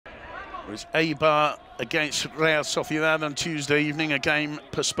It was Eibar against Real Sociedad on Tuesday evening, a game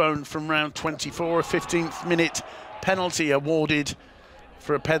postponed from round 24, a 15th minute penalty awarded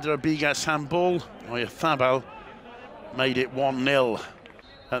for a Pedro Bigas handball. Oyarzabal made it 1-0.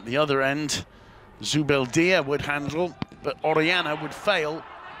 At the other end, Zubeldia would handle, but Orellana would fail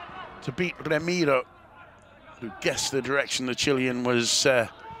to beat Ramiro, who guessed the direction the Chilean was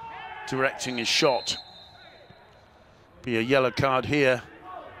directing his shot. Be a yellow card here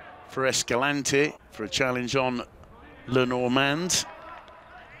for Escalante for a challenge on Lenormand.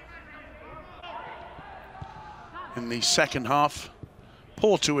 In the second half,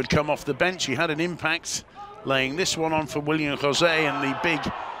 Porto had come off the bench. He had an impact, laying this one on for William José, and the big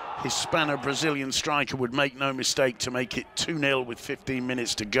Hispano-Brazilian striker would make no mistake to make it 2-0 with 15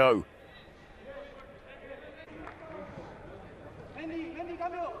 minutes to go.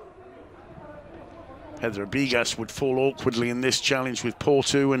 Pedro Bigas would fall awkwardly in this challenge with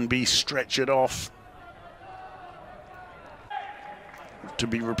Porto and be stretchered off to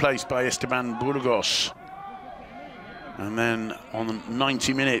be replaced by Esteban Burgos. And then on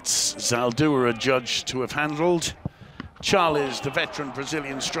 90 minutes, Zaldúa adjudged to have handled. Charles, the veteran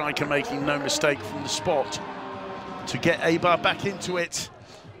Brazilian striker, making no mistake from the spot to get Eibar back into it,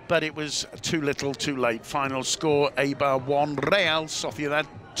 but it was too little too late. Final score, Eibar 1, Real Sociedad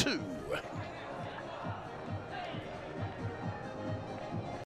 2.